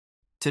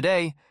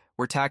Today,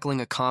 we're tackling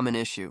a common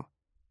issue: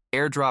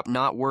 AirDrop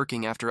not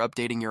working after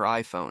updating your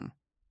iPhone.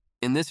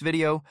 In this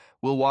video,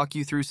 we'll walk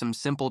you through some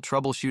simple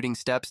troubleshooting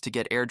steps to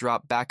get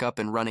AirDrop back up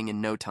and running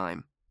in no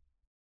time.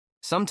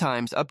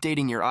 Sometimes,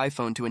 updating your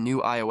iPhone to a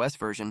new iOS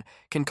version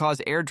can cause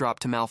AirDrop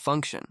to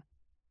malfunction.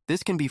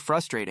 This can be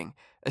frustrating,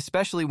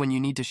 especially when you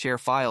need to share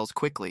files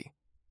quickly.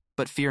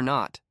 But fear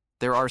not,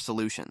 there are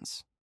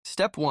solutions.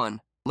 Step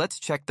 1. Let's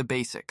check the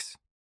basics.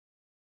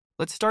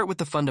 Let's start with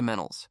the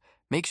fundamentals.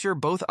 Make sure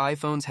both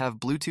iPhones have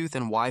Bluetooth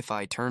and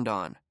Wi-Fi turned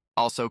on.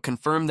 Also,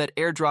 confirm that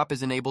AirDrop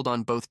is enabled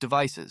on both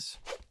devices.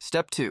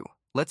 Step 2.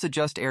 Let's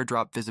adjust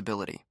AirDrop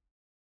visibility.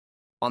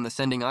 On the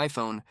sending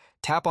iPhone,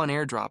 tap on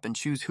AirDrop and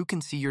choose who can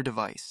see your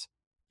device.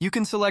 You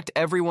can select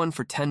everyone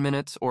for 10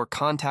 minutes or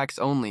contacts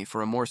only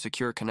for a more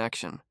secure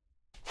connection.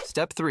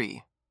 Step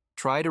 3.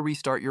 Try to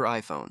restart your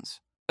iPhones.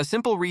 A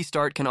simple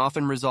restart can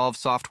often resolve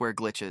software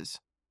glitches.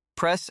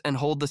 Press and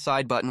hold the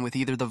side button with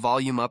either the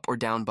volume up or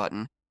down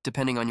button,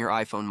 depending on your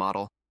iPhone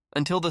model,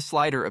 until the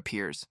slider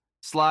appears.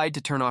 Slide to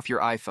turn off your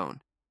iPhone.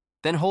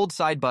 Then hold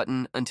side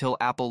button until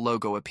Apple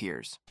logo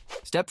appears.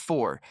 Step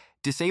 4.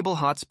 Disable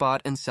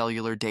Hotspot and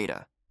cellular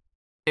data.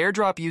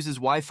 AirDrop uses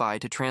Wi-Fi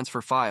to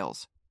transfer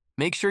files.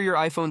 Make sure your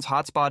iPhone's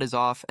hotspot is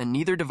off and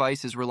neither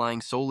device is relying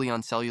solely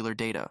on cellular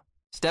data.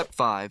 Step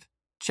 5.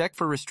 Check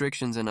for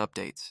restrictions and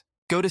updates.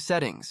 Go to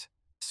Settings,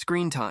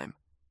 Screen Time,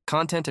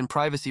 Content and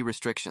Privacy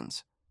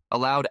Restrictions,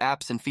 Allowed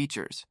Apps and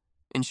Features.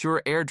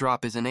 Ensure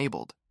AirDrop is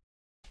enabled.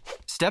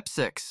 Step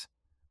 6.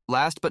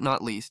 Last but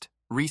not least,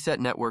 reset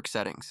network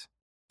settings.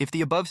 If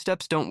the above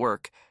steps don't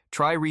work,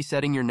 try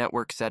resetting your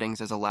network settings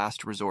as a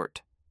last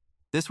resort.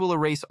 This will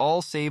erase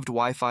all saved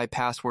Wi-Fi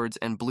passwords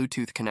and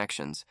Bluetooth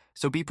connections,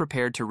 so be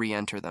prepared to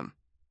re-enter them.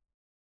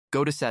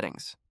 Go to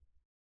Settings,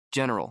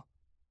 General,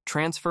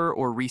 Transfer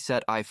or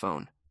Reset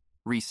iPhone,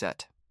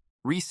 Reset.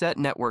 Reset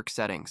network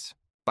settings.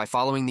 By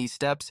following these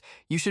steps,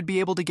 you should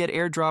be able to get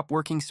AirDrop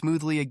working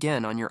smoothly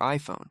again on your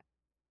iPhone.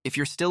 If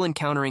you're still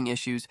encountering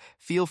issues,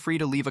 feel free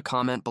to leave a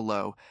comment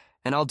below,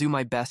 and I'll do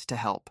my best to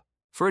help.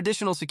 For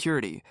additional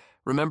security,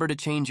 remember to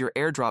change your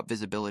AirDrop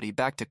visibility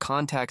back to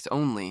contacts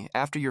only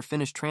after you're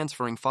finished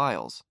transferring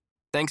files.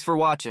 Thanks for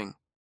watching.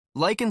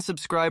 Like and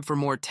subscribe for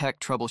more tech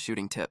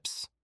troubleshooting tips.